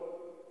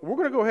we're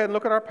going to go ahead and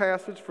look at our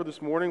passage for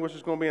this morning, which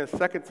is going to be in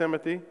 2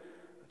 Timothy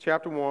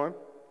chapter 1.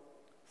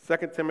 2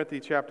 Timothy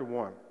chapter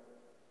 1,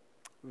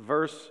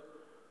 verses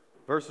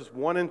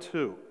 1 and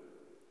 2.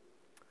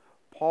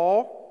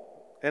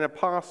 Paul, an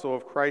apostle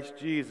of Christ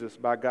Jesus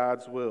by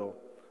God's will,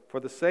 for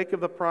the sake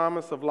of the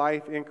promise of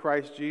life in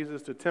Christ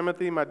Jesus, to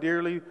Timothy, my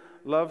dearly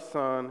loved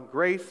son,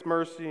 grace,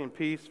 mercy, and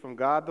peace from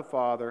God the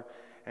Father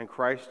and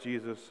Christ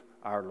Jesus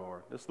our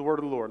Lord. This is the word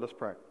of the Lord. Let's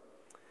pray.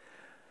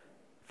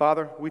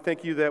 Father, we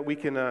thank you that we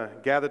can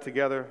gather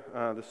together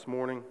this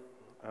morning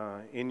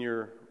in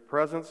your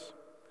presence,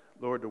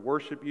 Lord, to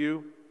worship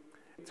you,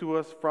 to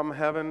us from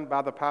heaven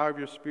by the power of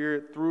your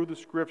Spirit through the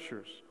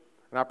Scriptures.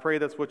 And I pray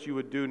that's what you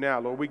would do now.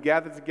 Lord, we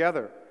gather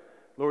together,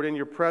 Lord, in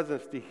your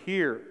presence to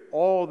hear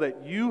all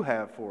that you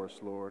have for us,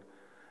 Lord.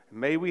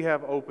 May we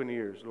have open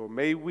ears, Lord.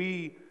 May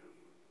we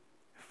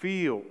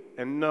feel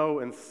and know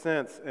and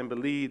sense and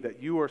believe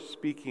that you are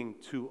speaking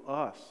to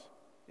us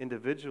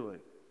individually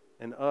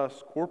and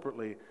us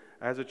corporately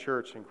as a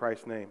church in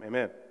Christ's name.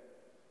 Amen.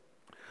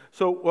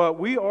 So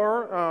we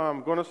are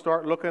going to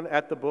start looking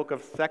at the book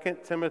of 2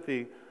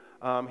 Timothy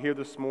here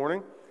this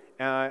morning.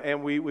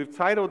 And we've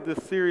titled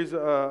this series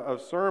of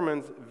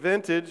sermons,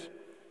 Vintage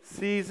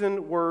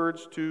Seasoned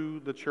Words to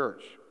the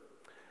Church.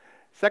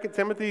 2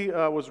 Timothy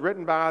was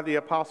written by the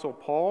Apostle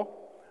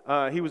Paul.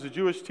 He was a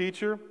Jewish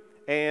teacher,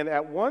 and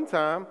at one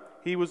time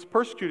he was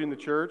persecuting the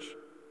church,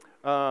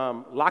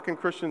 locking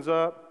Christians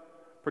up,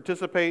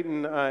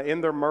 participating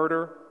in their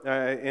murder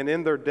and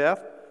in their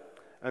death,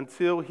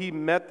 until he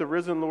met the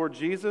risen Lord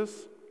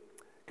Jesus,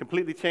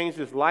 completely changed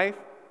his life.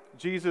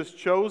 Jesus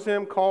chose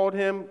him, called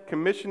him,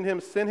 commissioned him,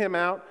 sent him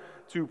out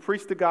to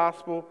preach the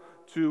gospel,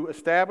 to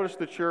establish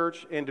the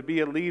church, and to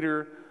be a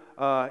leader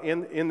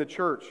in the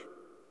church.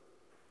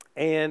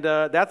 And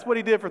that's what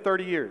he did for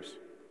 30 years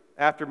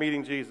after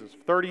meeting Jesus.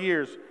 For 30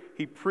 years,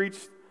 he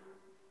preached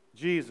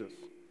Jesus.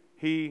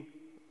 He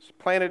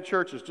planted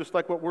churches just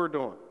like what we're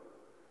doing.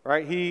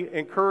 Right? He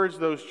encouraged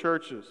those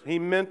churches. He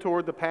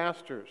mentored the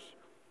pastors.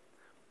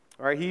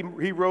 All right?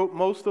 He wrote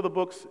most of the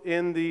books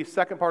in the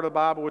second part of the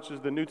Bible, which is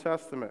the New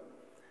Testament.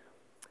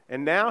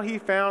 And now he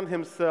found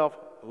himself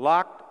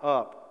locked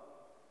up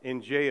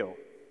in jail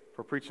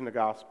for preaching the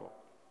gospel.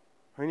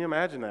 Can you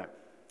imagine that?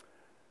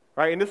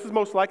 Right? And this is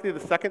most likely the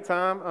second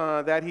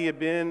time that he had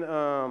been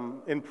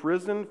in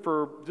prison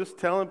for just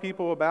telling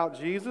people about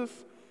Jesus.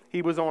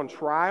 He was on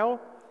trial.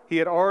 He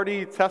had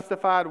already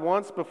testified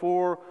once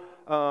before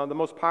the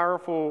most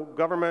powerful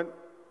government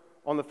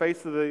on the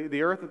face of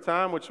the earth at the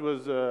time, which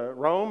was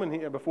Rome,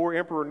 and before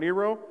Emperor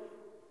Nero.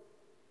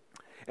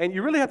 And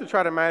you really have to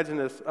try to imagine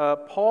this.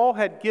 Paul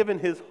had given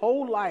his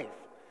whole life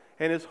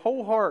and his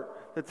whole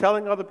heart to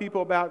telling other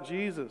people about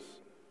Jesus,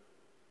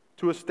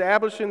 to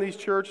establishing these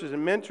churches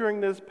and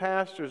mentoring these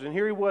pastors. And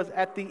here he was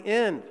at the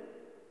end.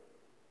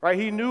 Right?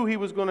 He knew he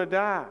was going to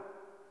die.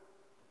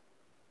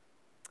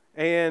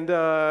 And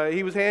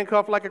he was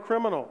handcuffed like a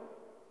criminal.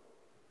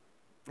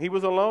 He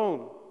was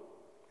alone.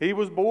 He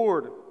was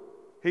bored.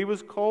 He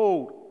was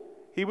cold.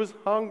 He was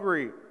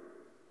hungry.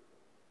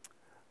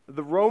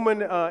 The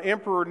Roman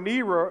Emperor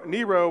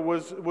Nero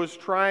was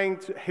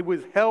he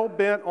was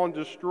hell-bent on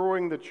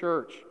destroying the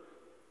church.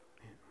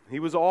 He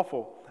was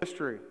awful.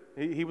 History.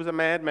 He was a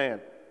madman.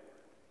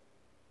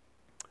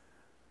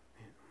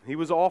 He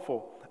was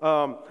awful.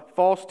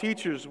 False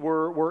teachers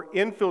were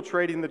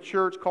infiltrating the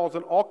church,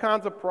 causing all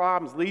kinds of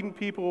problems, leading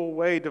people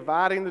away,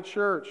 dividing the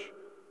church.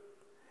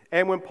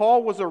 And when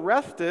Paul was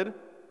arrested,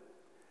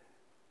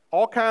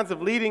 all kinds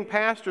of leading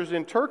pastors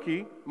in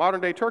Turkey,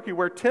 modern-day Turkey,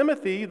 where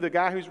Timothy, the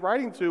guy who's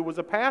writing to, was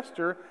a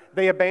pastor,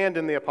 they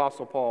abandoned the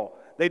Apostle Paul.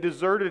 They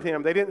deserted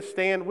him. They didn't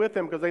stand with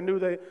him because they knew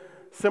that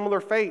similar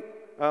fate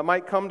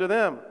might come to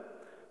them.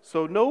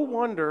 So no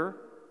wonder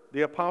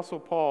the Apostle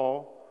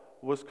Paul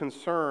was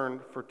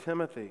concerned for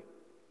Timothy.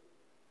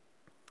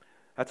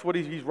 That's what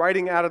he's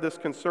writing out of this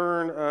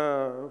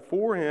concern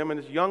for him and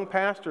his young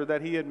pastor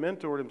that he had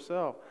mentored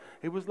himself.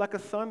 It was like a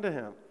son to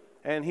him,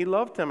 and he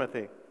loved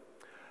Timothy.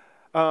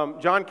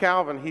 John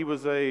Calvin, he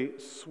was a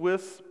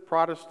Swiss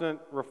Protestant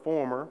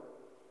reformer.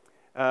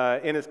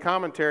 In his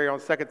commentary on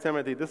 2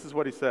 Timothy, this is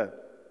what he said.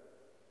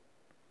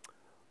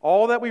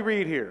 All that we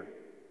read here,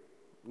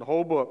 the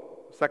whole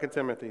book, 2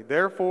 Timothy,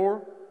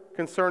 therefore,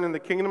 concerning the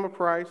kingdom of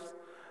Christ,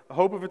 the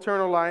hope of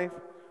eternal life,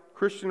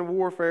 Christian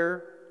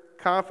warfare,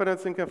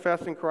 confidence in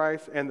confessing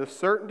Christ, and the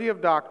certainty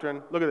of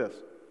doctrine, look at this,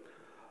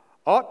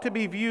 ought to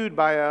be viewed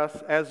by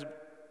us as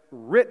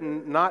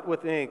written not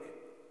with ink,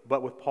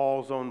 but with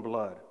Paul's own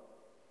blood.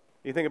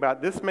 You think about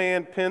it, this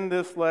man penned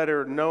this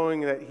letter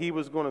knowing that he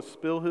was going to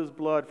spill his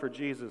blood for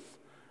Jesus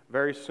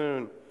very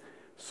soon.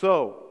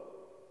 So,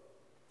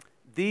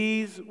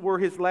 these were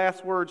his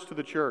last words to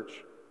the church,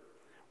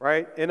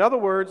 right? In other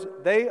words,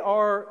 they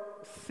are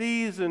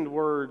seasoned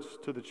words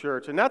to the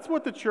church, and that's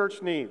what the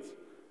church needs.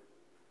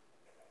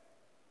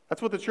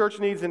 That's what the church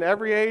needs in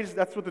every age.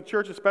 That's what the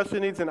church especially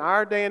needs in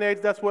our day and age.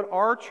 That's what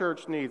our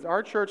church needs.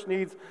 Our church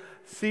needs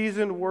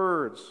seasoned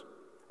words,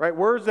 right?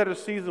 Words that are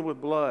seasoned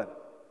with blood,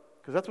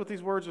 because that's what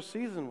these words are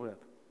seasoned with.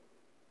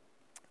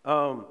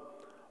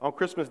 on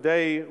Christmas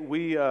Day,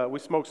 we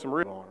smoked some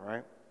rib on,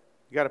 right?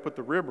 You got to put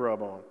the rib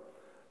rub on.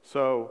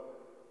 So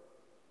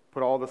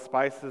put all the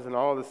spices and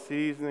all the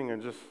seasoning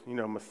and just,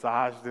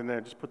 massage it in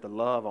there. Just put the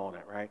love on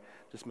it, right?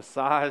 Just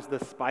massage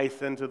the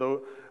spice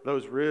into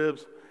those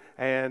ribs.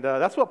 And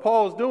that's what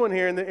Paul is doing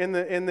here in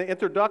the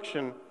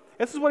introduction.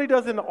 This is what he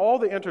does in all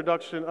the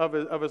introduction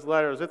of his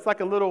letters. It's like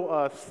a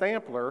little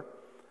sampler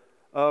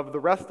of the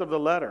rest of the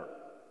letter.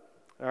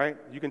 All right?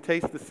 You can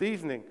taste the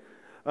seasoning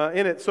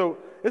in it. So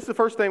this is the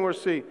first thing we'll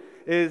see,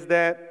 is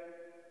that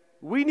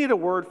we need a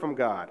word from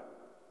God.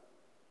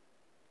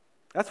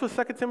 That's what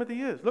 2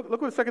 Timothy is. Look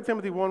what 2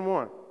 Timothy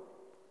 1:1.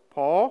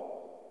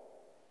 Paul,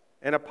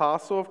 an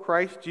apostle of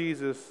Christ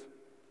Jesus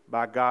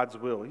by God's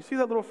will. You see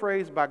that little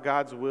phrase, by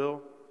God's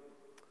will?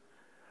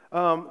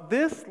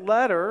 This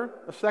letter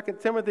of 2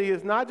 Timothy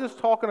is not just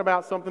talking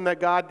about something that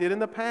God did in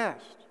the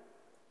past.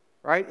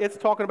 Right? It's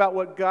talking about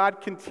what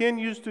God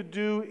continues to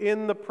do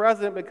in the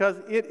present because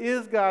it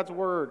is God's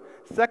word.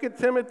 2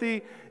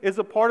 Timothy is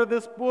a part of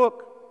this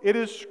book. It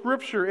is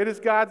Scripture. It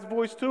is God's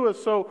voice to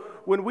us. So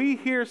when we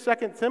hear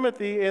 2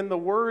 Timothy and the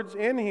words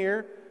in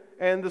here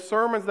and the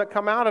sermons that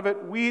come out of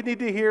it, we need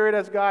to hear it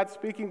as God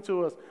speaking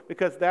to us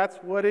because that's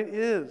what it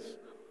is.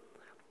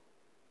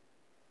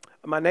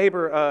 My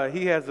neighbor,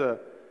 he has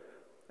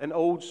an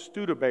old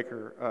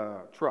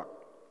Studebaker truck.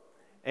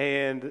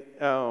 And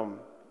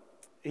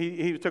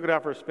He took it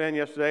out for a spin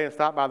yesterday and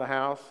stopped by the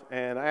house,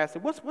 and I asked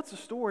him, what's the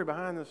story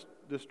behind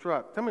this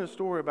truck? Tell me the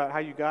story about how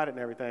you got it and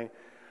everything.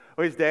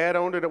 Well, his dad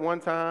owned it at one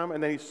time,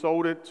 and then he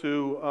sold it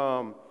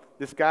to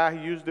this guy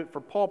who used it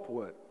for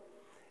pulpwood.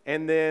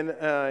 And then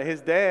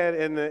his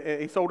dad,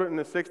 he sold it in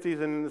the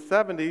 60s and in the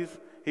 70s.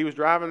 He was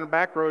driving the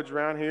back roads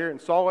around here and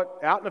saw it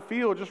out in the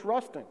field just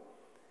rusting.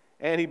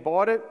 And he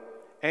bought it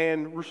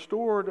and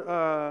restored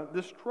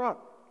this truck.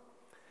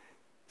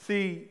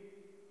 See,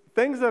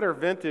 things that are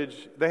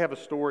vintage, they have a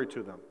story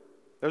to them.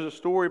 There's a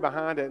story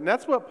behind it. And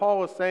that's what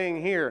Paul is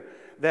saying here,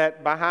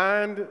 that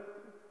behind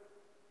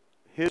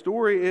his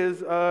story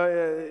is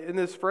in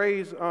this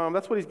phrase,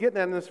 that's what he's getting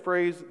at in this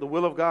phrase, the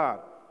will of God.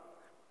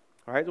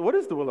 All right, so what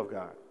is the will of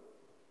God?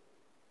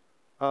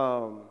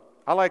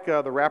 I like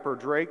the rapper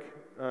Drake,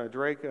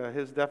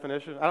 his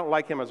definition. I don't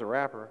like him as a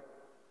rapper,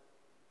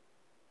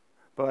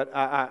 but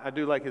I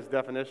do like his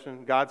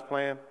definition. God's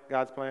plan.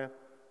 Yeah,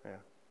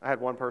 I had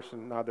one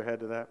person nod their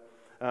head to that.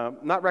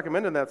 Not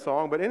recommending that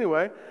song, but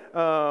anyway,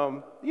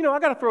 I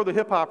got to throw the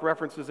hip-hop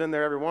references in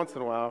there every once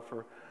in a while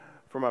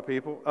for my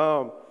people.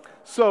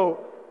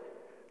 So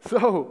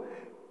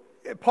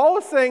Paul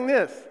is saying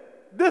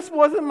this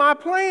wasn't my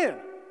plan.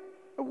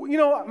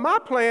 My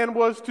plan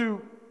was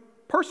to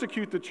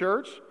persecute the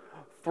church,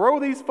 throw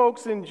these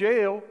folks in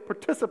jail,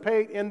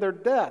 participate in their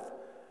death,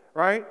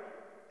 right?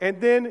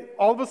 And then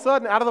all of a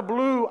sudden, out of the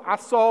blue, I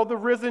saw the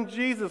risen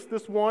Jesus,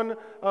 this one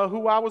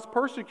who I was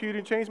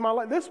persecuting, changed my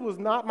life. This was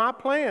not my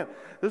plan.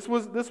 This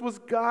was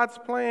God's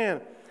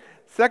plan.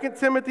 2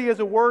 Timothy is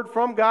a word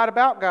from God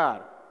about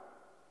God.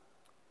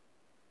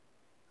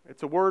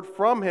 It's a word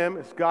from him.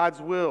 It's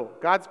God's will,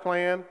 God's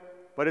plan,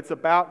 but it's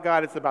about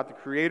God. It's about the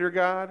Creator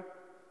God.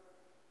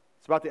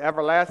 It's about the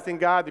everlasting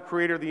God, the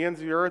Creator of the ends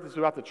of the earth. It's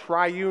about the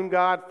triune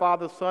God,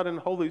 Father, Son, and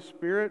Holy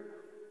Spirit.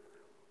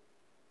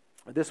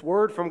 This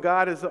word from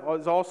God is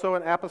also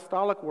an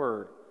apostolic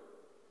word.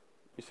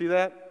 You see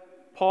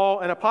that? Paul,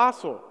 an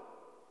apostle.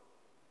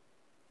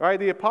 Right?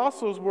 The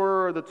apostles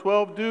were the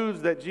 12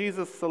 dudes that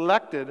Jesus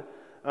selected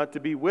to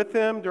be with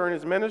him during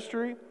his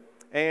ministry,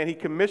 and he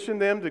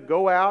commissioned them to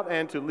go out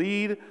and to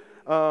lead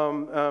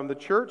the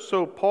church.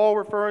 So Paul,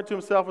 referring to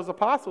himself as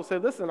apostle,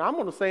 said, listen, I'm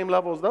on the same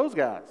level as those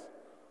guys.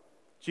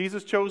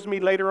 Jesus chose me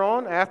later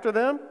on after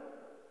them.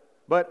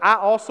 But I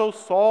also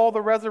saw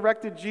the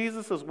resurrected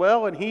Jesus as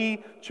well, and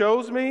he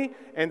chose me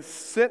and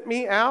sent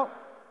me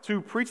out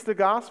to preach the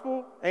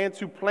gospel and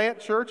to plant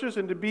churches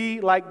and to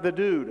be like the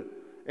dude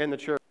in the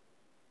church.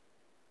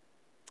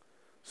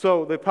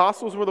 So the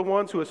apostles were the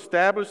ones who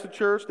established the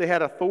church. They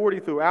had authority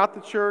throughout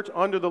the church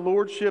under the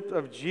lordship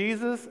of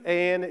Jesus,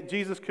 and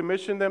Jesus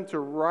commissioned them to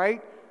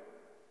write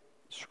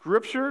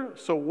Scripture.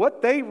 So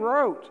what they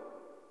wrote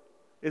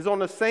is on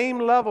the same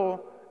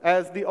level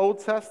as the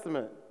Old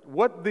Testament.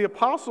 What the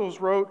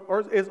apostles wrote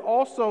is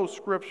also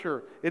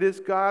Scripture. It is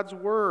God's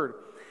Word.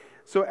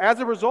 So as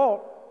a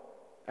result,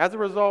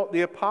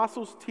 the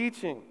apostles'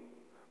 teaching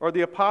or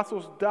the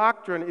apostles'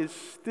 doctrine is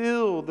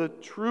still the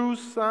true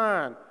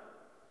sign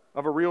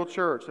of a real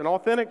church, an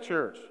authentic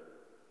church,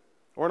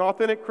 or an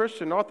authentic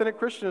Christian. An authentic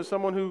Christian is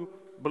someone who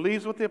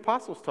believes what the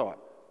apostles taught.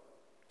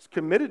 Is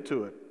committed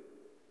to it.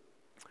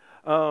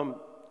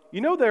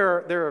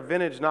 There are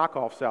vintage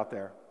knockoffs out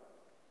there.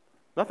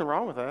 Nothing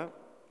wrong with that.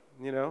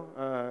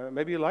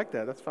 Maybe you like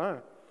that. That's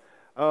fine.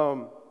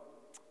 I'll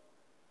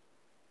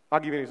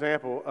give you an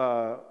example.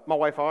 My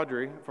wife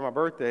Audrey, for my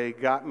birthday,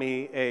 got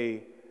me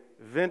a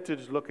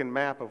vintage-looking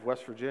map of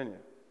West Virginia.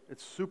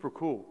 It's super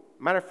cool.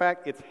 Matter of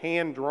fact, it's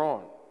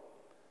hand-drawn.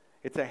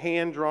 It's a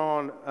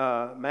hand-drawn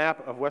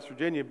map of West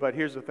Virginia, but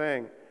here's the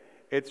thing.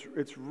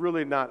 It's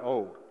really not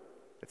old.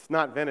 It's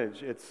not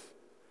vintage.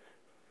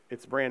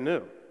 It's brand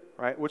new.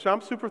 right? Which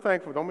I'm super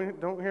thankful.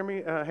 Don't hear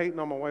me hating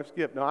on my wife's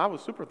gift. No, I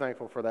was super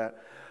thankful for that.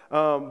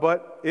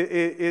 But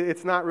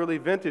it's not really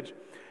vintage.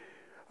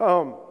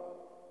 How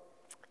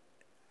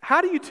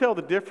do you tell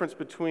the difference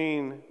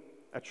between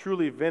a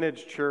truly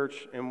vintage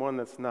church and one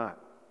that's not?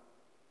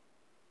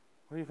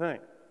 What do you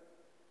think?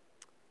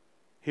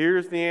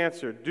 Here's the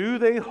answer. Do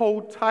they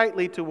hold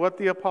tightly to what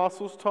the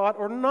apostles taught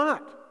or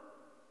not?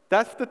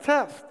 That's the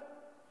test.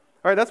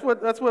 All right, that's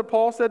what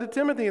Paul said to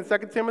Timothy in 2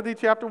 Timothy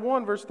chapter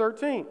 1, verse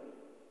 13.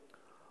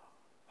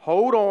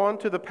 Hold on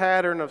to the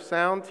pattern of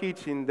sound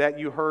teaching that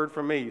you heard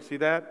from me. You see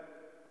that?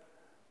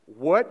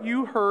 What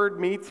you heard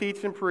me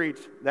teach and preach,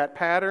 that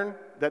pattern,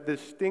 that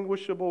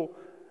distinguishable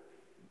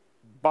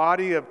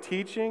body of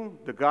teaching,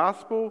 the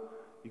gospel,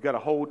 you got to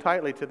hold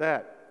tightly to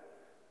that.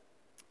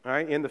 All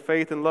right, in the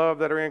faith and love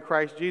that are in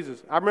Christ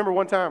Jesus. I remember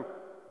one time,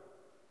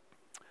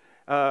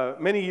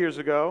 many years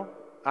ago,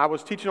 I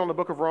was teaching on the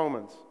book of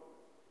Romans.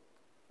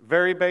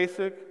 Very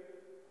basic,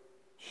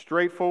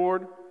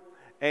 straightforward,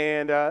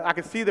 and I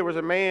could see there was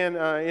a man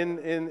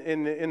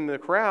in the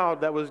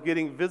crowd that was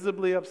getting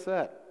visibly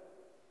upset.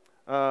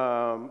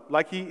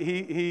 Like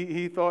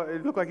he thought,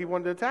 it looked like he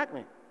wanted to attack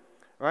me,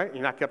 right?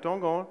 And I kept on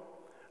going.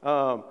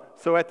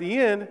 So at the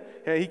end,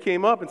 he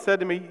came up and said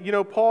to me, you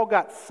know, Paul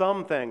got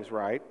some things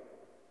right.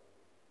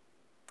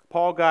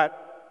 Paul got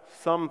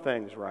some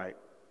things right.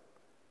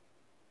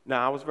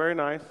 Now, I was very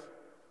nice,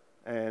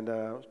 and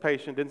I was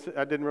patient.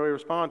 I didn't really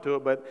respond to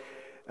it, but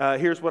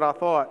here's what I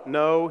thought.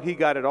 No, he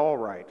got it all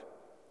right.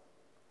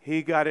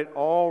 He got it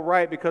all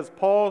right because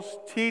Paul's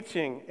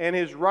teaching and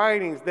his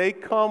writings, they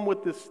come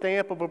with the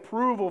stamp of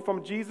approval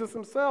from Jesus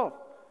himself.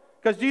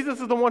 Because Jesus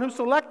is the one who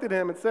selected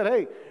him and said,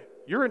 hey,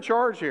 you're in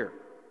charge here.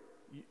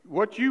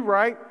 What you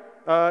write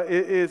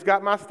is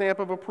got my stamp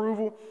of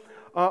approval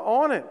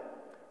on it.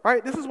 All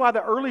right, this is why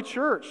the early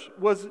church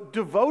was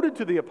devoted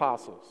to the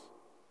apostles.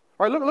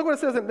 All right, look what it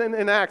says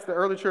in Acts, the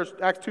early church,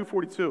 Acts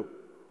 2:42.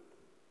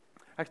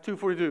 Acts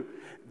 2:42.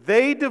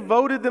 They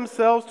devoted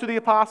themselves to the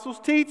apostles'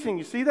 teaching.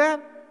 You see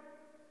that?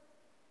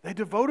 They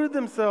devoted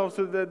themselves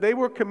to that. They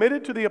were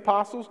committed to the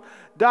apostles'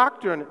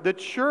 doctrine. The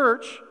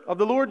church of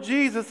the Lord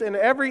Jesus in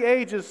every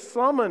age is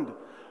summoned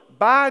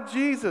by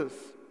Jesus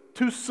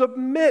to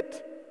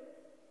submit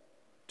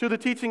to the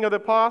teaching of the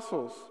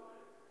apostles,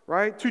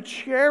 right? To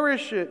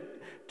cherish it,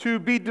 to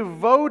be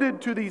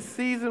devoted to these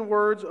seasoned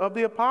words of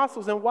the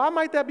apostles. And why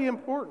might that be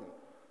important?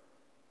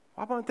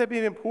 Why might that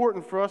be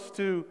important for us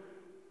to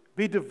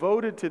be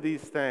devoted to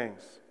these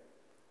things?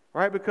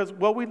 Right? Because,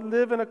 well, we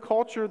live in a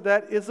culture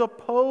that is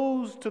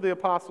opposed to the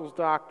apostles'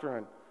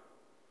 doctrine.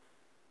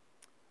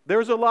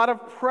 There's a lot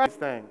of press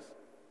things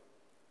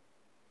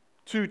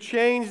to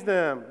change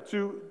them,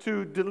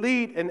 to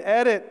delete and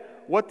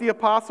edit what the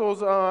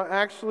apostles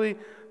actually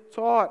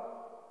taught.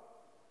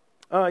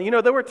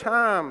 There were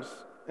times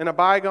in a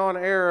bygone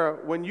era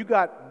when you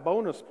got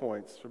bonus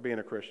points for being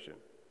a Christian.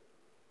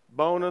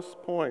 Bonus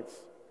points,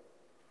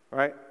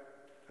 right?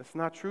 That's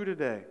not true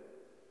today.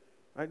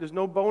 Right? There's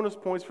no bonus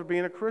points for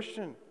being a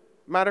Christian.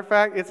 Matter of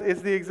fact,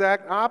 it's the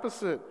exact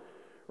opposite,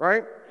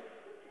 right?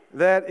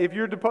 That if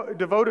you're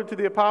devoted to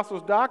the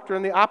apostles'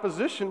 doctrine, the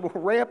opposition will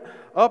ramp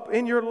up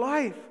in your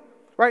life.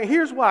 Right?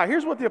 Here's why.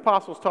 Here's what the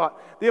apostles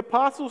taught. The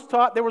apostles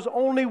taught there was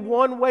only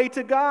one way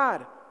to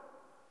God.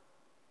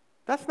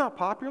 That's not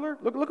popular.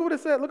 Look at what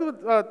it said. Look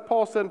at what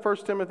Paul said in 1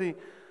 Timothy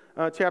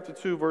chapter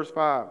 2, verse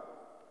 5.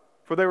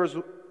 For there is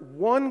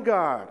one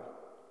God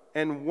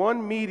and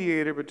one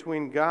mediator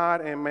between God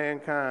and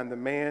mankind, the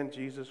man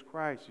Jesus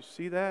Christ. You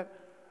see that?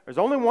 There's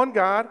only one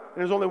God, and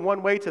there's only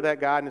one way to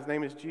that God, and his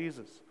name is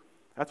Jesus.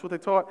 That's what they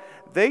taught.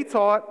 They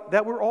taught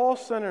that we're all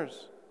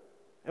sinners,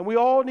 and we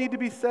all need to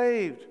be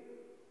saved,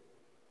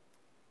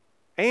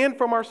 and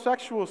from our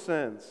sexual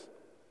sins.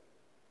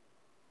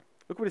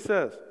 Look what he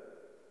says.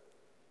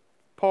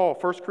 Paul,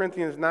 1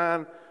 Corinthians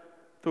 9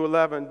 through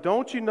 11.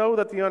 Don't you know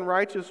that the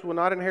unrighteous will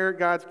not inherit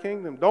God's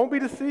kingdom? Don't be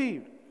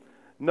deceived.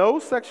 No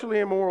sexually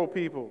immoral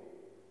people,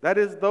 that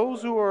is,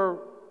 those who are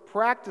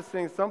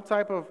practicing some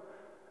type of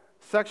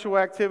sexual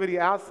activity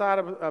outside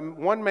of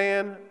one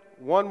man,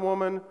 one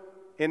woman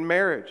in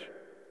marriage.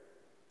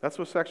 That's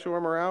what sexual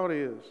immorality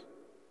is.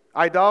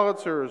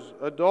 Idolaters,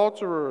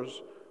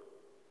 adulterers,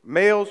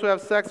 males who have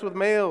sex with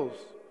males,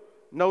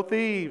 no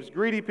thieves,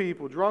 greedy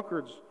people,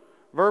 drunkards,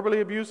 verbally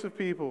abusive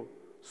people,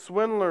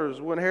 swindlers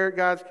will inherit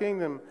God's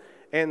kingdom.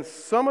 And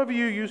some of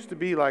you used to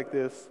be like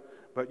this,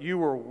 but you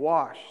were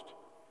washed,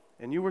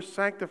 and you were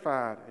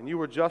sanctified, and you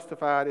were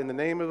justified in the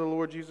name of the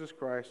Lord Jesus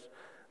Christ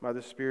by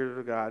the Spirit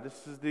of God.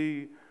 This is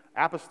the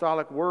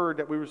apostolic word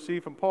that we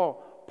received from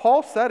Paul.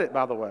 Paul said it,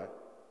 by the way.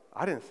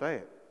 I didn't say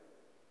it.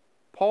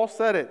 Paul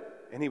said it,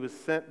 and he was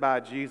sent by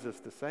Jesus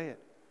to say it.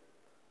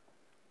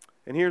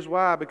 And here's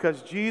why.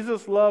 Because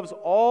Jesus loves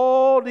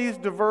all these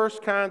diverse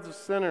kinds of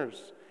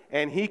sinners,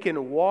 and he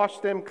can wash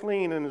them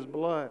clean in his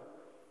blood.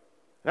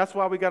 That's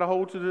why we got to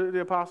hold to the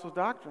apostles'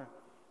 doctrine.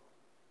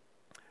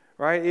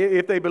 Right?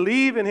 If they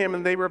believe in him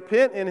and they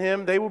repent in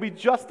him, they will be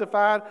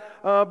justified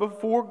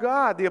before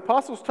God. The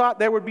apostles taught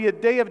there would be a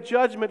day of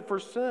judgment for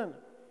sin.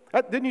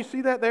 Didn't you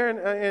see that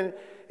there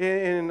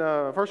in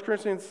 1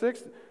 Corinthians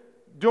 6,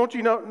 don't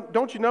you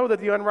know that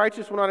the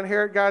unrighteous will not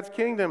inherit God's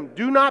kingdom?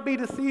 Do not be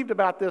deceived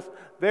about this.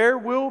 There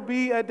will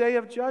be a day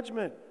of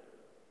judgment.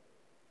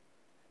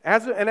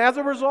 As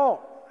a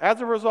result,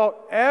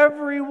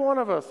 every one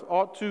of us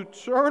ought to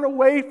turn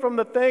away from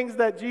the things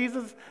that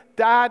Jesus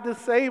died to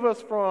save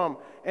us from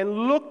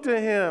and look to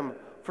Him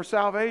for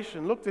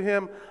salvation. Look to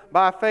Him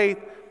by faith.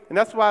 And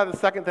that's why the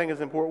second thing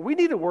is important. We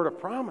need a word of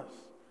promise.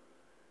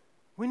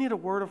 We need a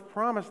word of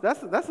promise.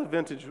 That's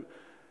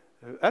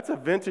a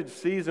vintage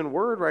season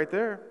word right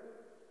there.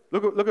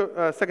 Look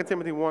at 2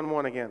 Timothy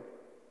 1:1 again.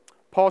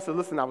 Paul said,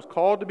 listen, I was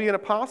called to be an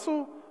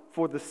apostle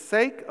for the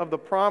sake of the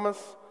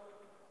promise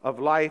of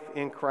life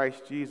in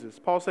Christ Jesus.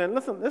 Paul saying,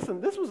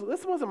 listen,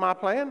 this wasn't my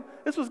plan.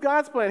 This was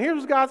God's plan. Here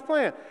was God's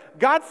plan.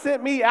 God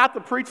sent me out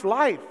to preach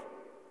life.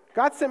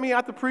 God sent me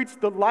out to preach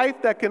the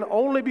life that can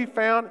only be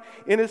found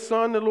in His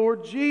Son, the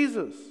Lord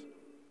Jesus.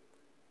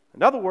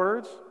 In other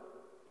words,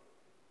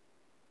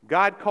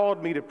 God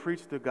called me to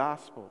preach the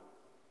gospel.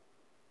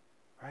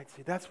 Right?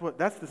 See, that's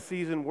the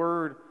seasoned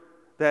word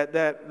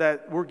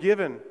that we're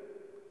given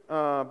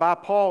by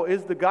Paul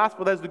is the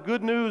gospel. That's the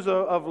good news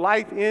of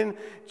life in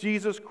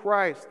Jesus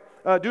Christ.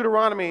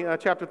 Deuteronomy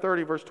chapter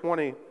 30, verse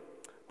 20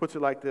 puts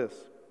it like this.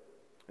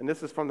 And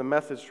this is from the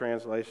Message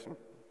translation.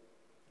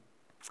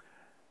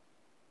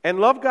 And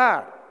love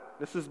God.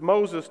 This is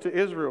Moses to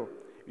Israel.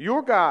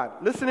 Your God.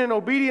 Listen in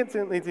obedience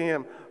to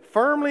Him.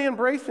 Firmly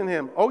embracing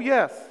Him. Oh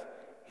yes,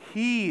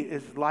 He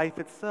is life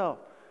itself.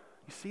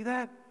 You see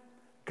that?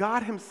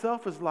 God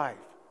Himself is life.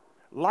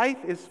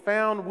 Life is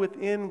found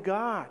within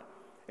God.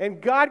 And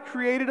God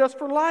created us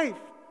for life.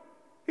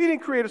 He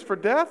didn't create us for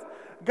death.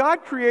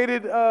 God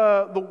created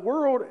the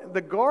world,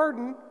 the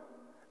garden,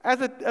 as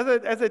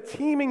a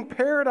teeming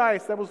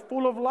paradise that was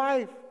full of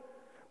life.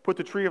 Put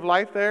the tree of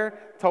life there,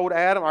 told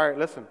Adam, all right,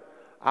 listen,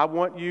 I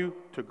want you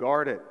to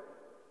guard it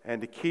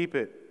and to keep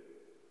it.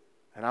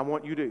 And I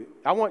want you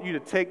to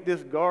take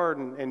this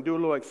garden and do a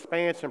little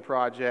expansion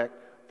project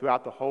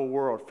throughout the whole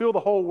world. Fill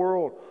the whole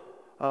world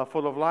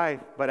full of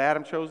life. But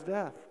Adam chose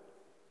death.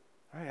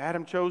 Right?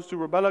 Adam chose to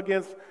rebel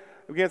against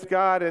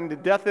God, and the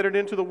death entered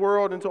into the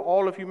world, into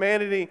all of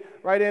humanity.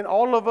 Right? And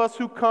all of us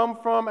who come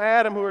from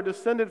Adam, who are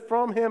descended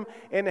from him,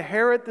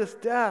 inherit this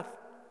death.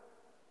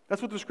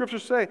 That's what the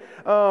scriptures say.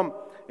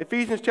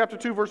 Ephesians chapter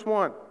 2, verse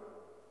 1.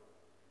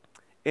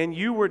 And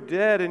you were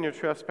dead in your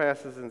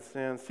trespasses and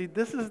sins. See,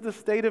 this is the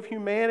state of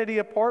humanity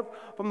apart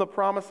from the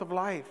promise of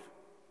life.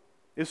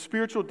 It's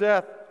spiritual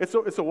death.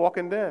 It's a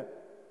walking dead.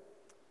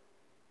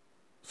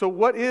 So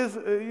what is,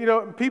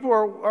 people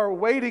are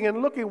waiting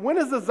and looking. When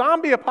is the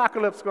zombie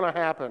apocalypse going to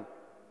happen?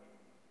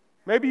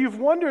 Maybe you've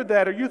wondered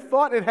that, or you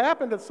thought it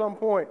happened at some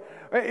point.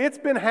 It's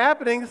been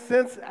happening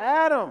since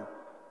Adam.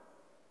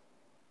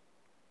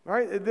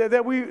 Right?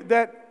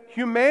 That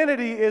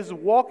humanity is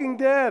walking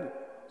dead,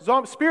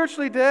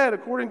 spiritually dead,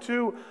 according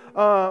to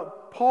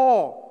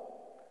Paul.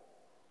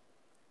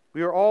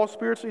 We are all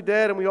spiritually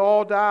dead, and we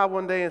all die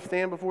one day and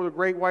stand before the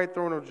great white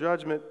throne of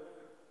judgment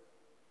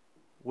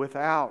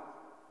without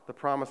the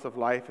promise of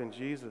life in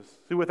Jesus.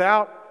 See,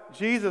 without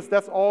Jesus,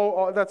 that's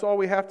all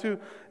we have to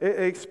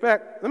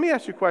expect. Let me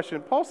ask you a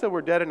question. Paul said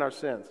we're dead in our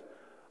sins.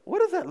 What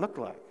does that look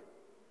like?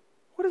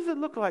 What does it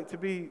look like to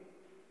be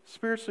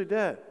spiritually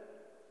dead?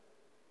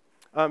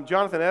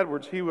 Jonathan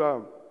Edwards, he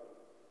was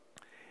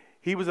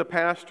a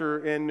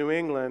pastor in New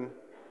England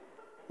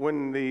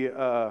when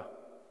the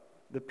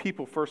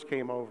people first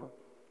came over.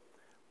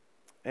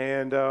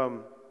 And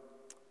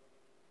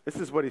this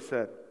is what he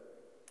said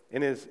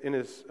in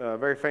his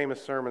very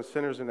famous sermon,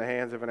 Sinners in the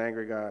Hands of an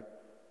Angry God.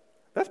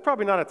 That's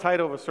probably not a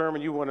title of a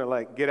sermon you want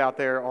to get out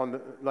there on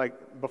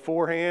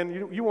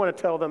beforehand. You want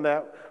to tell them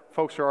that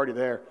folks are already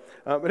there.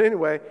 But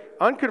anyway,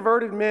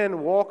 unconverted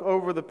men walk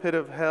over the pit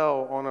of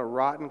hell on a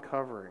rotten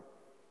covering.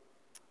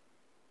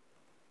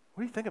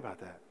 What do you think about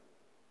that?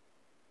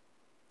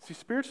 See,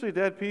 spiritually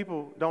dead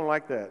people don't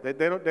like that.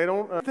 They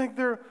don't think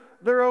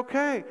they're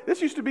okay.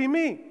 This used to be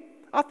me.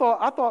 I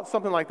thought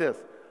something like this.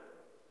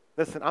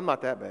 Listen, I'm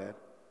not that bad.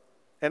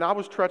 And I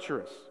was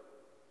treacherous.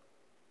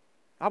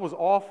 I was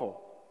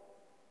awful.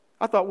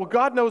 I thought, well,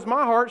 God knows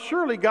my heart.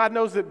 Surely God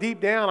knows that deep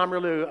down I'm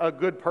really a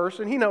good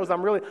person. He knows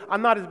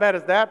I'm not as bad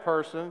as that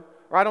person,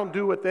 or I don't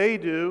do what they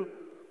do.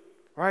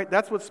 Right?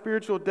 That's what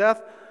spiritual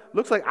death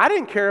looks like. I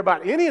didn't care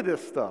about any of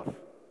this stuff.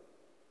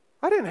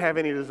 I didn't have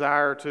any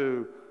desire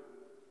to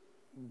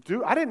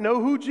do. I didn't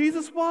know who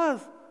Jesus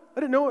was. I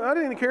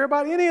didn't care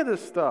about any of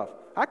this stuff.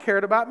 I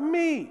cared about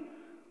me.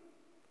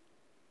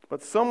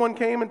 But someone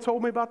came and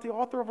told me about the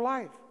author of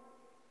life.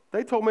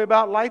 They told me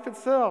about life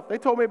itself. They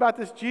told me about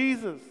this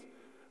Jesus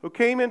who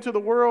came into the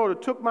world,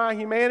 who took my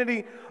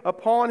humanity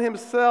upon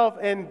himself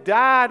and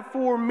died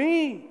for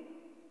me.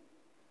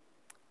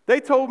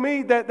 They told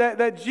me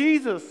that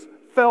Jesus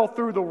fell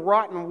through the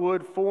rotten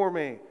wood for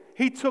me.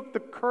 He took the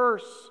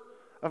curse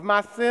of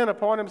my sin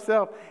upon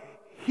himself.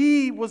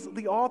 He was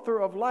the author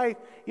of life,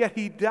 yet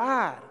he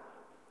died.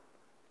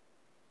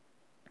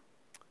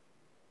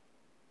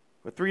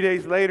 But 3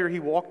 days later, he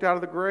walked out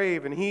of the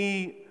grave and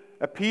he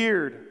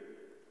appeared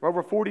for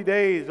over 40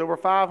 days, over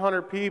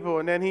 500 people,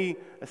 and then he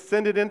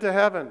ascended into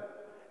heaven.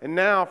 And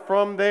now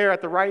from there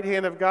at the right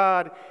hand of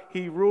God,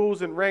 he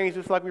rules and reigns,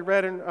 just like we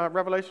read in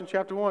Revelation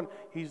chapter 1.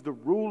 He's the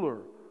ruler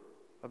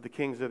of the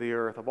kings of the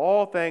earth, of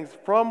all things,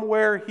 from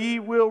where he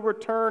will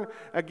return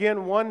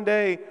again one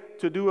day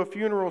to do a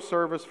funeral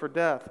service for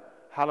death.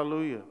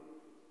 Hallelujah.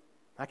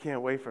 I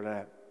can't wait for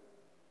that.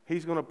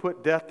 He's going to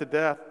put death to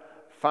death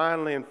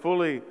finally and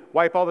fully,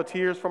 wipe all the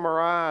tears from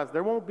our eyes.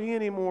 There won't be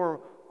any more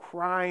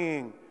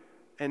crying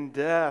and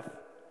death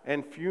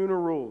and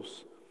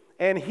funerals.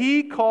 And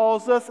he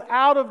calls us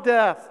out of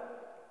death.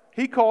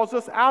 He calls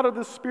us out of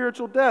this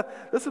spiritual death.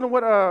 Listen to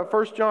what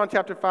 1 John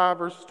chapter 5,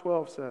 verse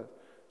 12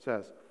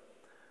 says.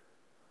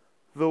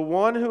 The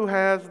one who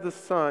has the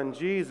Son,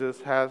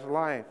 Jesus, has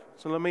life.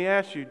 So let me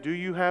ask you, do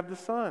you have the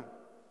Son?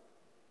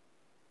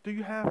 Do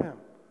you have him?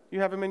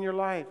 You have him in your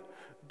life.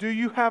 Do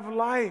you have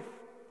life?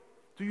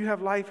 Do you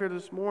have life here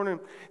this morning?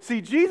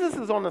 See, Jesus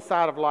is on the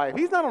side of life.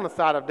 He's not on the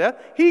side of death.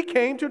 He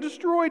came to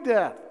destroy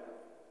death.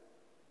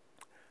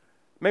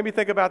 Made me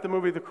think about the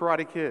movie The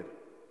Karate Kid.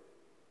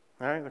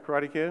 All right, The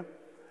Karate Kid,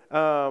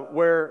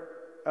 where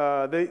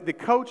the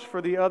coach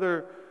for the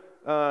other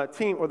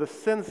team, or the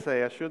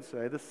sensei, I should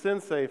say, the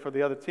sensei for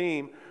the other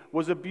team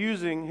was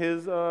abusing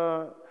his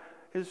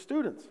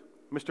students.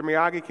 Mr.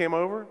 Miyagi came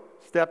over,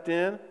 stepped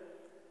in,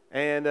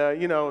 and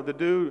the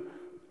dude,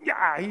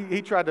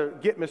 he tried to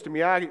get Mr.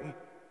 Miyagi.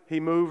 He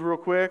moved real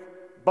quick,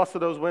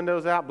 busted those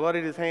windows out,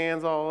 bloodied his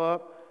hands all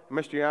up. And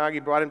Mr.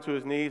 Miyagi brought him to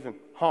his knees and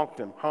honked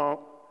him,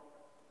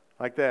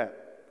 like that.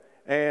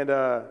 And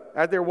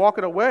as they're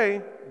walking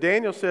away,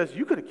 Daniel says,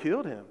 "You could have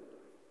killed him."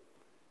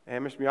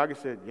 And Mr. Miyagi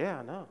said, "Yeah,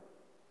 I know.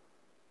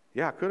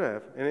 Yeah, I could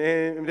have."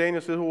 And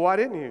Daniel says, "Well, why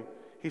didn't you?"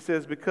 He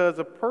says, "Because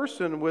a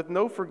person with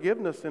no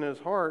forgiveness in his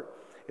heart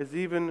is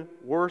even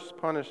worse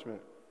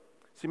punishment."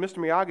 See, Mr.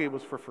 Miyagi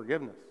was for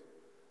forgiveness.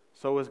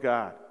 So is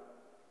God.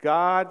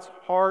 God's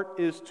heart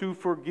is to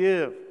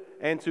forgive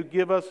and to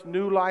give us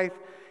new life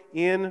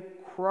in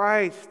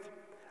Christ.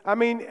 I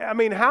mean,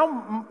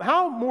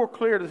 how more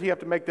clear does he have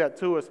to make that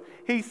to us?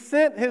 He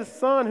sent his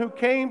Son who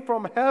came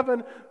from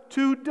heaven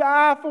to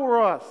die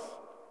for us.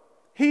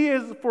 He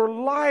is for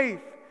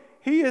life.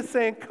 He is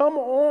saying, come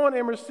on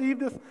and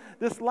receive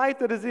this life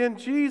that is in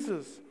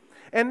Jesus.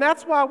 And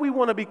that's why we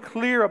want to be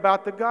clear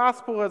about the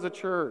gospel as a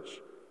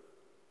church.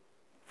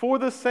 For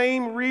the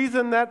same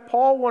reason that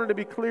Paul wanted to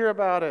be clear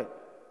about it.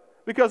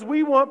 Because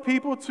we want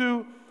people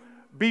to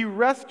be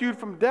rescued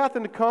from death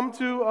and to come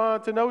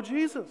to know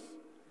Jesus.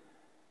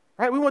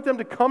 Right? We want them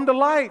to come to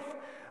life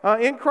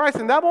in Christ.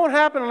 And that won't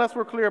happen unless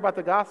we're clear about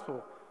the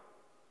gospel.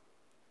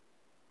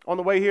 On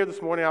the way here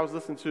this morning, I was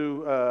listening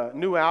to a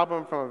new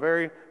album from a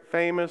very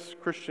famous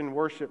Christian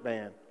worship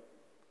band.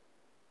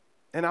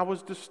 And I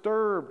was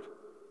disturbed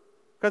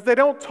because they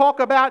don't talk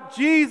about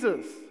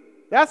Jesus.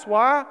 That's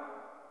why.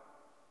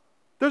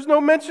 There's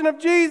no mention of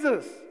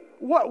Jesus.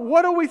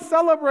 What are we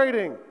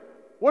celebrating?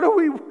 What are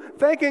we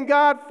thanking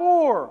God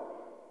for?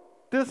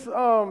 This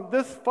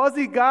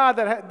fuzzy God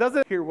that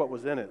doesn't hear what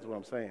was in it is what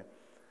I'm saying.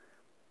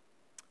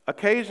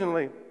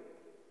 Occasionally,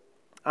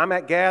 I'm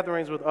at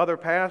gatherings with other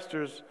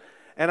pastors,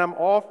 and I'm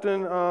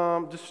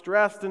often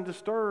distressed and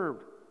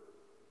disturbed.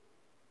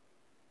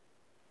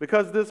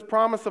 Because this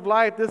promise of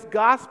life, this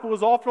gospel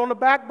is often on the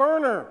back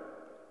burner.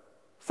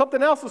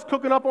 Something else is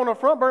cooking up on the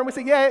front burner. We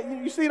say,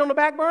 yeah, you see it on the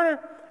back burner?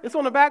 It's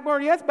on the back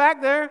burner. Yeah, it's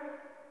back there.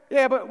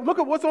 Yeah, but look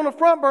at what's on the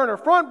front burner.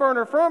 Front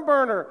burner, front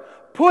burner.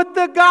 Put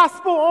the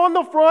gospel on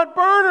the front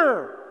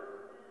burner.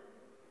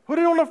 Put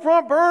it on the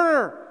front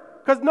burner.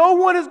 Because no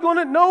one is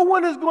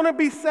going to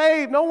be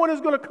saved. No one is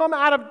going to come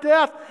out of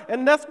death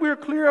unless we're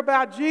clear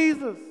about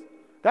Jesus.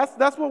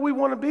 That's what we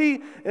want to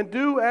be and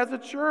do as a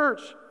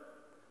church.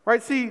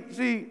 Right? See,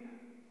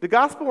 the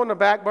gospel on the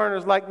back burner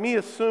is like me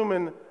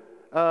assuming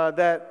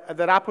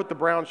that I put the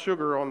brown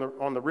sugar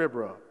on the rib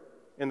rub,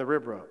 in the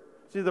rib rub.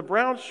 See, the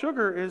brown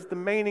sugar is the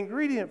main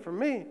ingredient for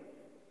me.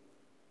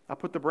 I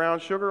put the brown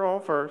sugar on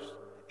first,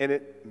 and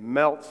it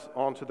melts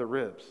onto the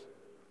ribs.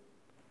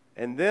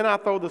 And then I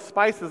throw the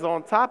spices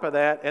on top of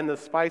that, and the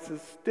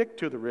spices stick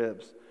to the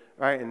ribs,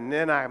 right? And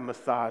then I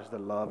massage the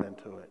love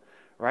into it,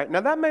 right?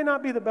 Now, that may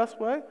not be the best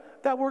way.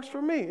 That works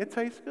for me. It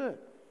tastes good,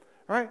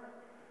 right?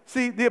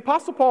 See, the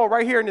Apostle Paul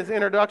right here in his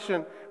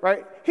introduction,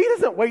 right, he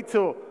doesn't wait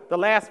till the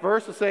last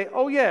verse to say,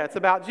 oh, yeah, it's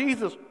about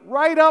Jesus.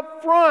 Right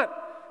up front,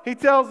 he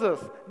tells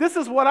us, this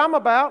is what I'm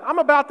about. I'm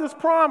about this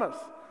promise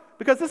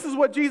because this is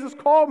what Jesus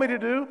called me to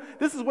do.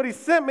 This is what he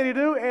sent me to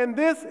do, and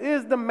this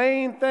is the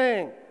main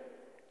thing.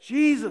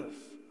 Jesus.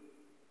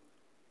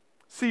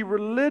 See,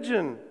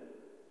 religion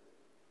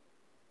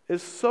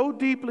is so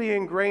deeply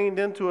ingrained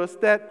into us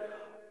that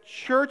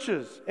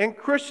churches and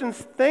Christians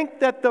think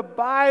that the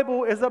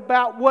Bible is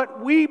about what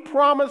we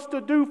promise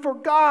to do for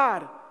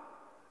God.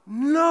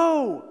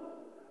 No.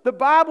 The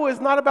Bible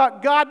is not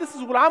about God. This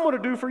is what I'm going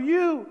to do for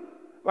you.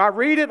 I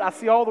read it. I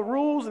see all the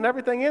rules and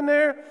everything in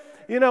there.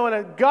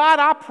 And God,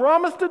 I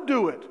promise to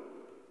do it.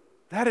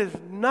 That is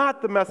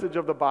not the message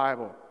of the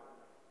Bible.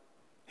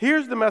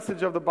 Here's the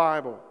message of the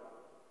Bible.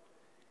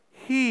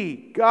 He,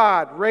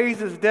 God,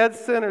 raises dead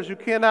sinners who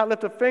cannot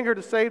lift a finger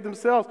to save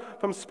themselves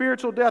from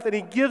spiritual death, and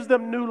He gives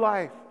them new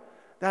life.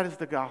 That is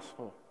the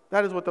gospel.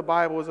 That is what the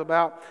Bible is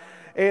about.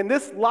 And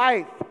this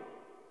life,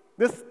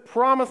 this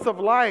promise of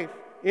life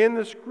in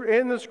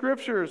the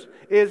Scriptures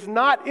is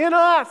not in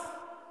us.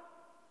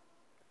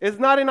 It's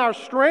not in our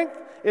strength.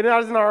 It's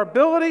not in our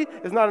ability.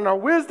 It's not in our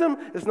wisdom.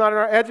 It's not in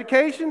our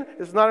education.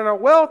 It's not in our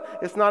wealth.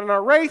 It's not in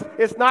our race.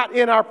 It's not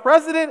in our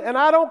president, and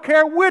I don't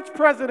care which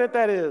president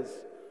that is.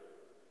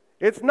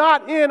 It's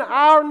not in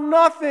our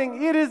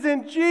nothing. It is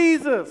in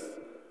Jesus.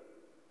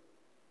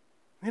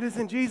 It is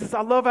in Jesus.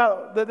 I love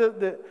how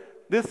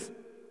this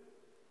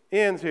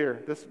ends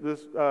here, this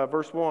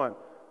verse 1.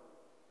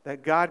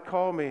 That God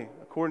called me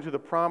according to the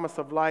promise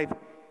of life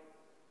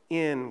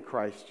in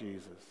Christ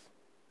Jesus.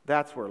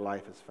 That's where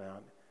life is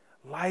found.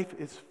 Life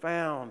is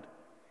found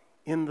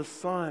in the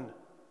Son.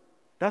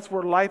 That's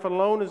where life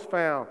alone is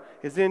found,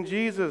 is in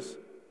Jesus.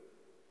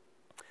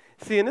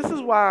 See, and this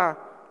is why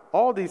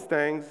all these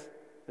things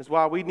is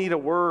why we need a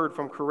word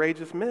from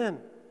courageous men.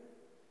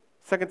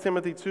 2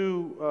 Timothy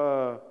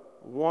chapter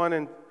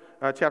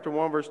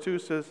 1, verse 2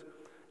 says,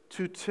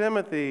 to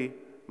Timothy,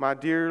 my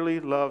dearly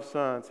loved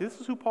son. See,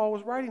 this is who Paul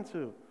was writing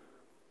to.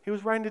 He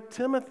was writing to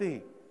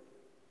Timothy.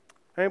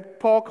 And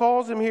Paul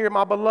calls him here,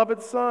 my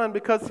beloved son,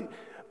 because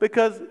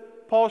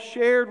Paul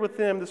shared with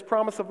him this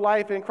promise of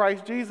life in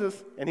Christ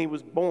Jesus, and he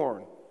was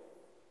born.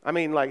 I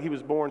mean, like he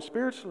was born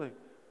spiritually.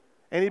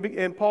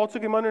 And Paul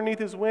took him underneath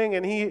his wing,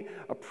 and he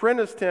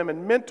apprenticed him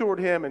and mentored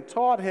him and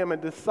taught him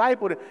and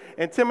discipled him.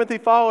 And Timothy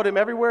followed him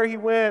everywhere he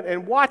went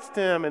and watched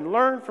him and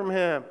learned from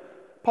him.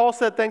 Paul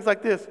said things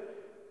like this,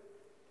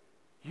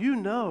 you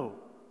know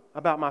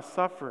about my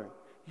suffering.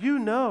 You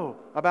know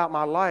about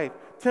my life.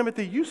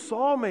 Timothy, you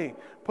saw me.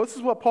 This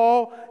is what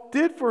Paul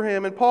did for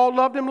him, and Paul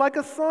loved him like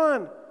a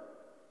son.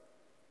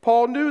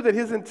 Paul knew that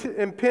his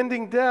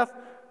impending death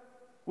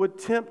would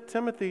tempt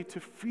Timothy to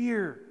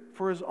fear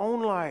for his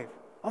own life.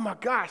 Oh my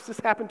gosh, this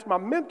happened to my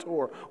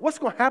mentor. What's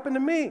going to happen to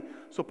me?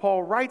 So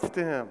Paul writes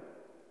to him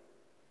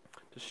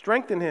to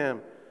strengthen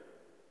him,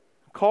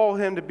 call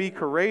him to be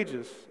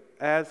courageous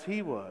as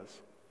he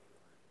was.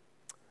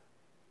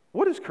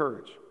 What is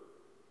courage?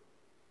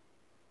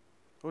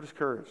 What is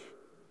courage?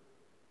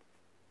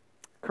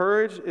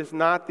 Courage is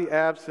not the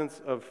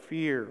absence of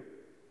fear,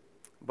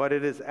 but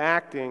it is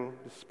acting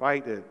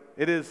despite it.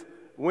 It is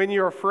when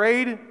you're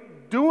afraid,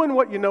 doing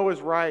what you know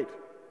is right.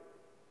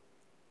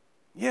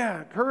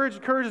 Yeah, courage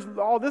is,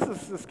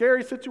 this is a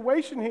scary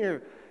situation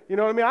here. You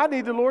know what I mean? I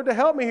need the Lord to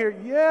help me here.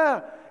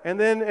 Yeah. And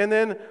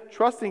then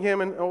trusting Him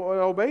and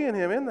obeying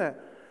Him in that.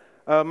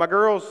 My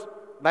girls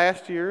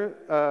last year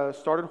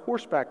started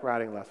horseback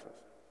riding lessons.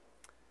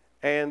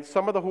 And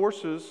some of the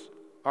horses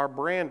are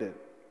branded.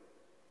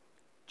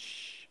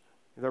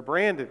 They're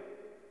branded.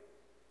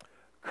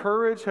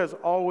 Courage has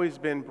always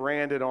been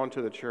branded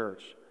onto the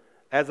church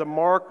as a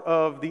mark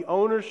of the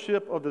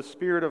ownership of the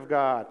Spirit of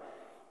God.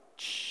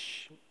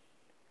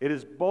 It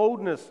is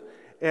boldness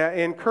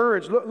and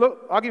courage.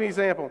 Look, I'll give you an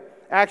example.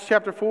 Acts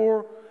chapter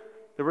 4,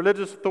 the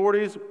religious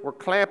authorities were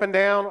clamping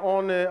down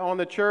on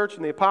the church,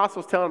 and the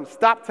apostles telling them,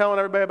 stop telling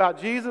everybody about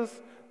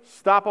Jesus,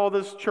 stop all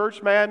this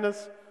church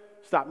madness,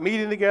 stop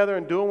meeting together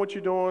and doing what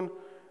you're doing.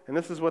 And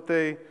this is what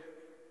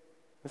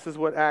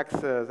Acts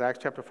says, Acts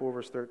chapter 4,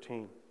 verse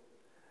 13.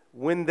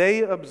 When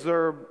they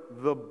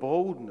observed the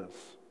boldness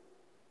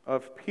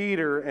of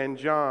Peter and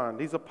John,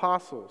 these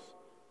apostles,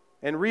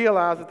 and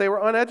realized that they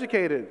were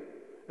uneducated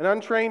and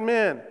untrained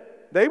men,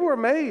 they were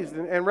amazed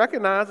and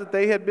recognized that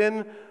they had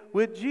been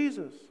with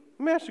Jesus.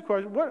 Let me ask you a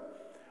question.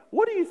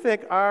 What do you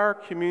think our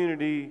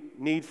community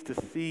needs to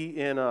see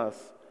in us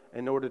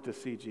in order to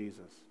see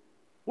Jesus?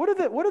 What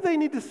do they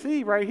need to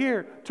see right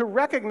here to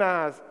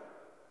recognize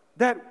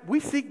that we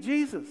seek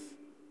Jesus?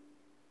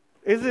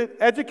 Is it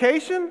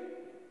education?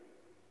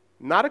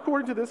 Not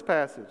according to this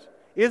passage.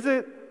 Is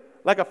it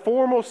like a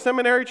formal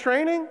seminary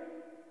training?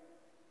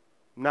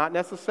 Not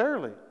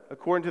necessarily,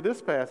 according to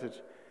this passage.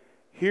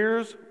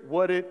 Here's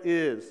what it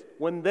is.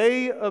 When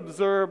they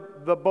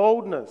observed the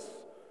boldness,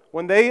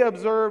 when they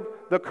observed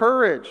the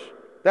courage,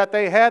 that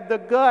they had the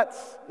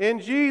guts in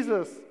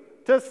Jesus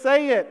to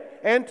say it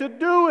and to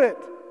do it,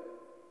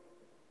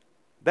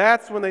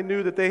 that's when they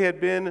knew that they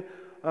had been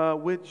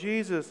with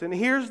Jesus. And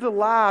here's the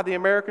lie the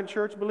American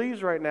church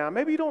believes right now.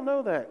 Maybe you don't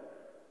know that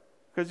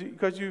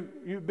because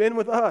you've been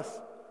with us.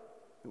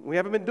 We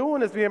haven't been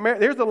doing this.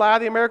 Here's the lie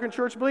the American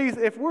church believes.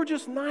 If we're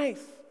just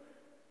nice,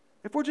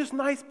 if we're just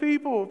nice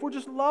people, if we're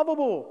just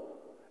lovable,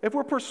 if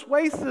we're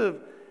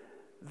persuasive,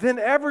 then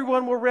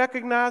everyone will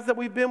recognize that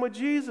we've been with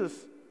Jesus.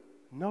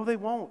 No, they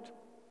won't.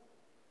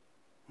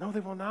 No, they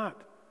will not.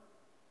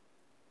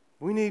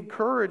 We need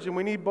courage and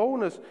we need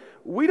boldness.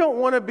 We don't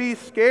want to be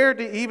scared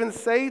to even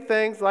say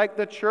things like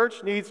the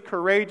church needs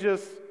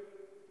courageous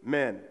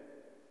men.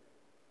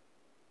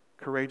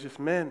 Courageous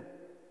men.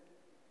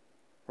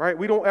 Right?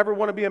 We don't ever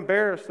want to be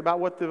embarrassed about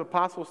what the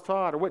apostles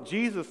taught or what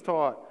Jesus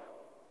taught.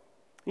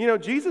 You know,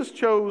 Jesus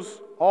chose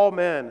all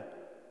men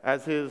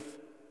as his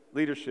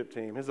leadership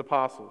team, his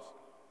apostles.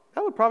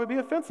 That would probably be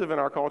offensive in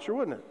our culture,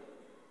 wouldn't it?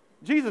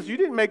 Jesus, you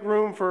didn't make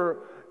room for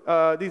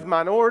these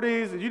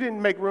minorities. You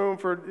didn't make room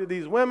for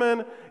these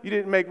women. You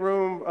didn't make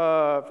room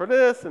for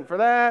this and for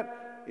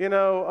that.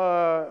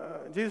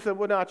 Jesus said,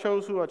 well, no, I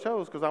chose who I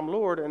chose because I'm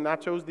Lord, and I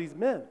chose these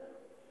men,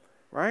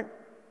 right?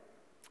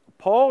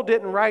 Paul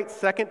didn't write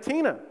 2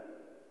 Tina.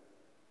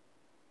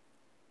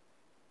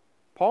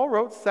 Paul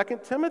wrote 2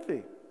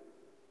 Timothy.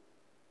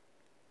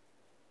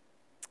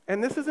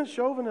 And this isn't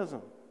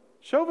chauvinism.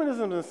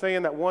 Chauvinism is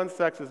saying that one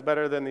sex is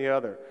better than the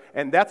other.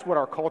 And that's what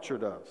our culture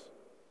does.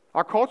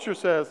 Our culture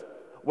says,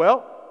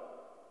 well,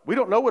 we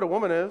don't know what a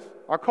woman is.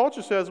 Our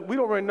culture says we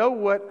don't really know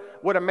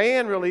what a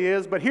man really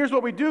is, but here's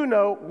what we do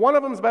know. One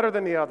of them is better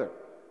than the other.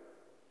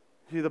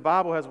 See, the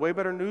Bible has way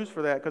better news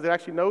for that because it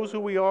actually knows who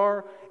we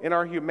are in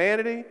our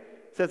humanity.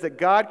 It says that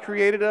God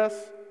created us,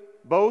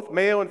 both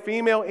male and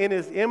female, in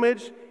His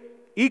image,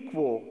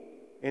 equal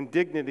in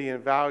dignity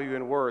and value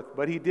and worth.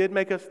 But He did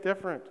make us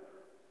different.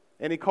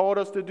 And He called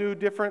us to do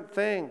different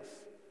things.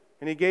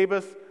 And He gave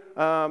us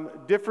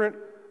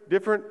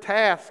different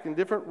tasks and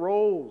different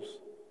roles.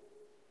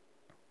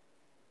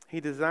 He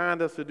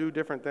designed us to do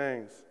different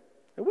things.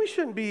 And we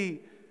shouldn't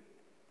be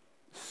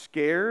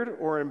scared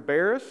or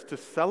embarrassed to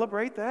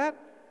celebrate that.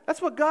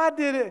 That's what God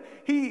did.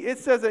 It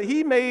says that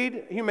He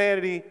made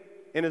humanity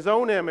in His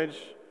own image.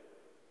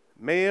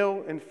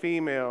 Male and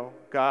female,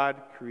 God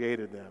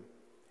created them.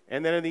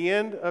 And then at the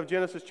end of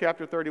Genesis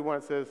chapter 31,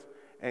 it says,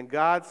 and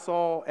God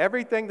saw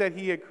everything that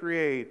He had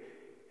created,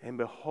 and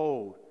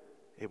behold,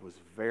 it was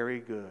very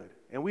good.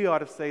 And we ought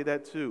to say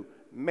that too.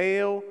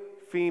 Male,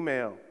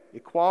 female,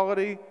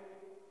 equality,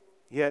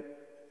 yet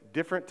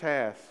different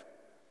tasks.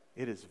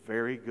 It is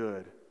very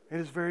good. It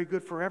is very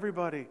good for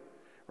everybody,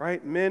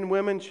 right? Men,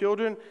 women,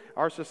 children,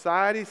 our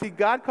society. See,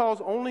 God calls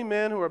only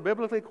men who are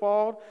biblically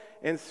called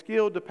and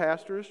skilled to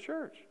pastor His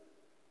church.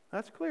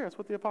 That's clear. That's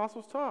what the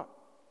apostles taught.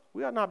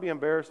 We ought not be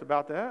embarrassed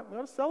about that. We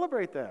ought to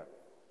celebrate that.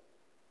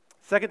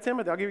 2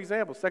 Timothy, I'll give you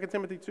examples. 2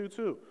 Timothy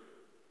 2:2.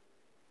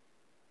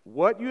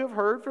 What you have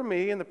heard from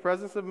me in the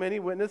presence of many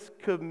witnesses,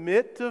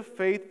 commit to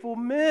faithful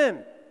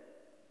men.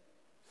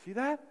 See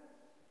that?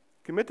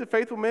 Commit to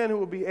faithful men who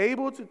will be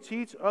able to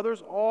teach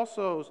others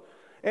also.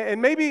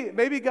 And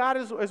maybe God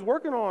is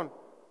working on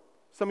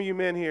some of you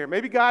men here.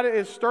 Maybe God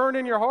is stirring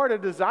in your heart a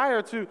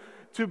desire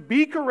to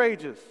be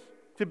courageous,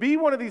 to be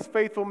one of these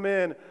faithful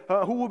men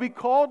who will be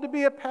called to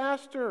be a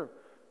pastor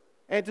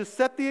and to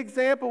set the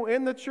example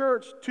in the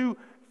church to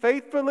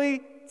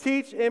faithfully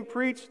teach and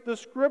preach the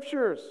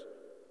Scriptures.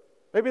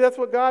 Maybe that's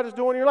what God is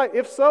doing in your life.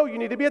 If so, you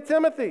need to be a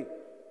Timothy.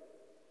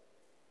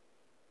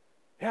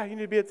 Yeah, you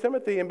need to be a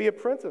Timothy and be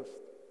apprenticed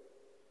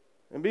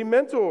and be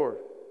mentored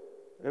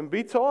and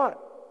be taught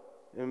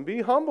and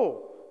be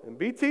humble and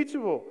be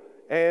teachable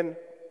and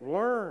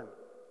learn,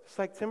 just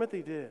like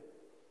Timothy did.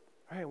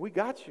 All right, we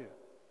got you.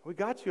 We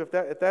got you if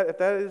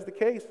that is the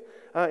case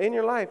in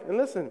your life. And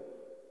listen,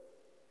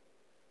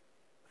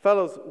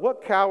 fellows,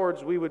 what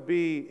cowards we would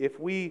be if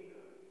we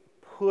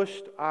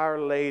pushed our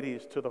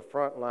ladies to the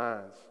front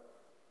lines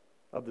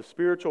of the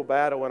spiritual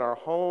battle in our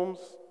homes.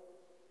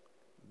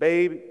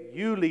 Babe,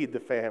 you lead the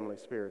family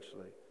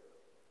spiritually.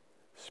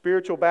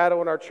 Spiritual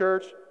battle in our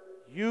church,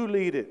 you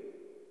lead it.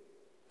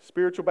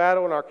 Spiritual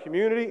battle in our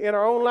community, in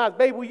our own lives.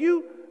 Babe, will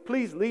you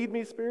please lead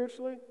me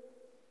spiritually?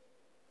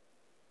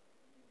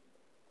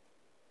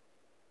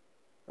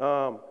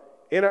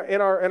 In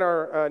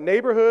our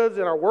neighborhoods,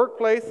 in our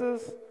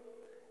workplaces,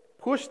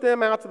 push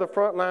them out to the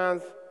front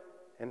lines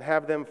and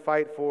have them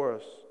fight for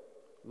us.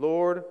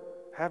 Lord,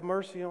 have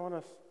mercy on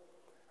us.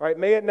 All right,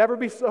 may it never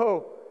be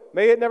so.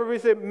 May it never be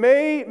so.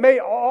 May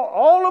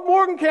all of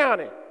Morgan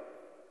County,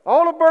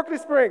 all of Berkeley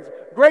Springs,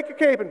 Great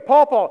Cacapen,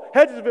 Paw Paw,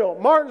 Hedgesville,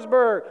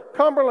 Martinsburg,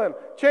 Cumberland,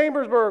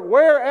 Chambersburg,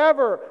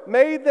 wherever,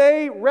 may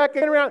they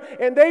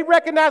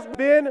recognize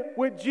been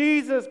with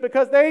Jesus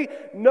because they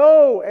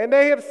know and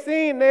they have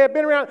seen, they have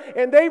been around,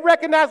 and they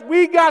recognize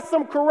we got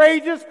some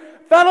courageous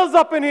fellows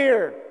up in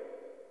here.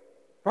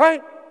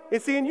 Right?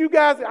 And see, and you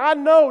guys, I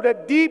know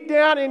that deep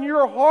down in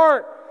your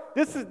heart,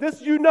 this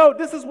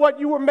is what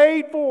you were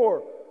made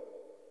for.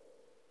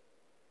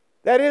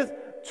 That is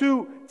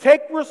to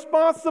take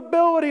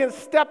responsibility and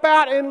step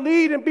out and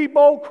lead and be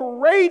bold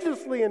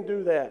courageously and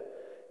do that.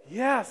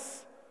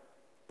 Yes,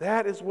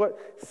 that is what,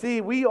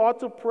 see, we ought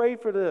to pray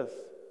for this.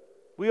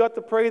 We ought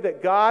to pray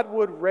that God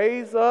would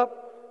raise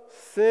up,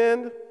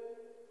 send,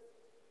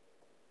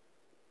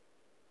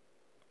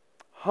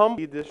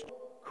 humble,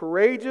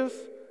 courageous,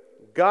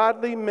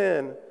 godly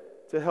men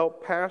to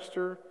help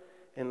pastor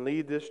and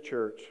lead this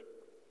church.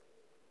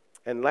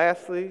 And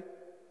lastly,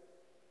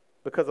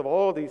 because of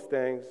all these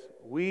things,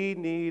 we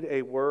need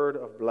a word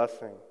of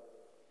blessing.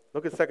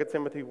 Look at 2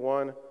 Timothy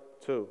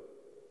 1:2.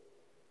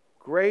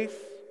 Grace,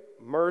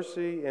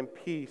 mercy, and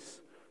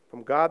peace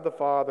from God the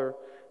Father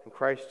and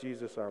Christ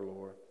Jesus our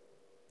Lord.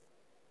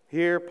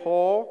 Here,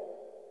 Paul,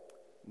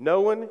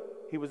 knowing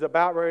he was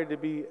about ready to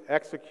be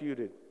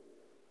executed,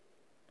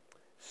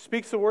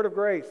 speaks a word of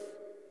grace,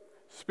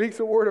 speaks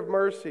a word of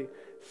mercy,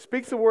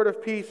 speaks a word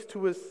of peace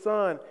to his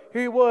son.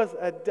 Here he was,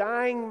 a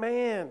dying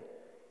man.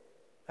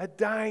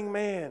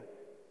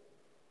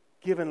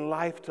 giving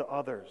life to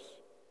others.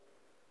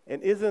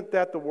 And isn't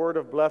that the word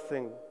of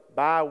blessing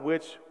by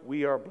which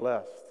we are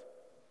blessed?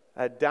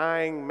 A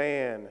dying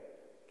man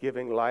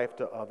giving life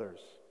to others.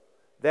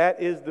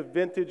 That is the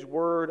vintage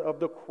word of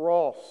the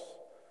cross.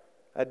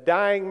 A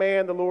dying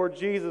man, the Lord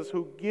Jesus,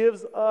 who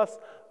gives us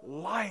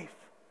life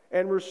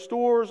and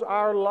restores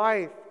our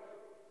life.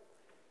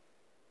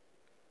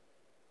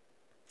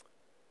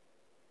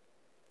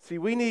 See,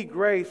 we need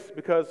grace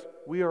because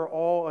we are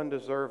all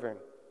undeserving.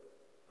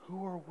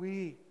 Who are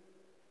we?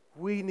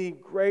 We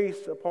need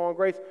grace upon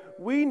grace.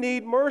 We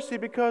need mercy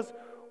because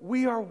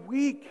we are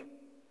weak,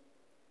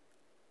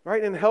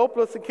 right? And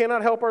helpless and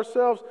cannot help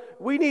ourselves.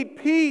 We need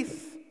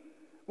peace.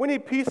 We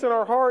need peace in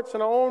our hearts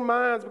and our own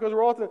minds because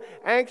we're often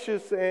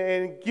anxious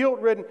and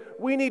guilt-ridden.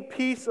 We need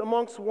peace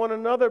amongst one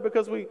another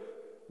because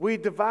we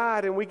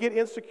divide and we get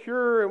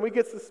insecure and we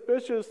get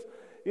suspicious,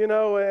 and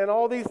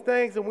all these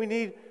things. And we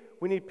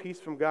need peace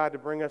from God to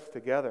bring us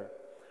together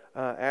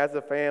as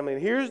a family.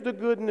 And here's the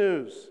good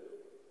news.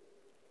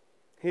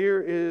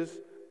 Here is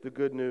the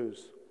good news.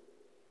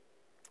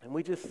 And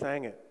we just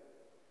sang it.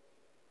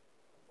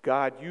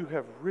 God, you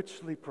have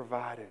richly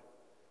provided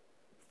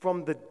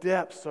from the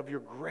depths of your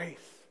grace.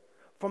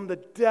 From the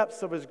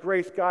depths of his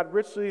grace, God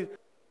richly,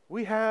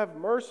 we have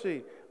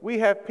mercy. We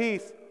have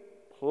peace,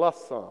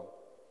 plus some.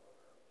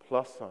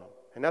 Plus some.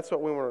 And that's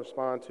what we want to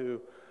respond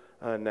to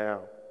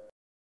now.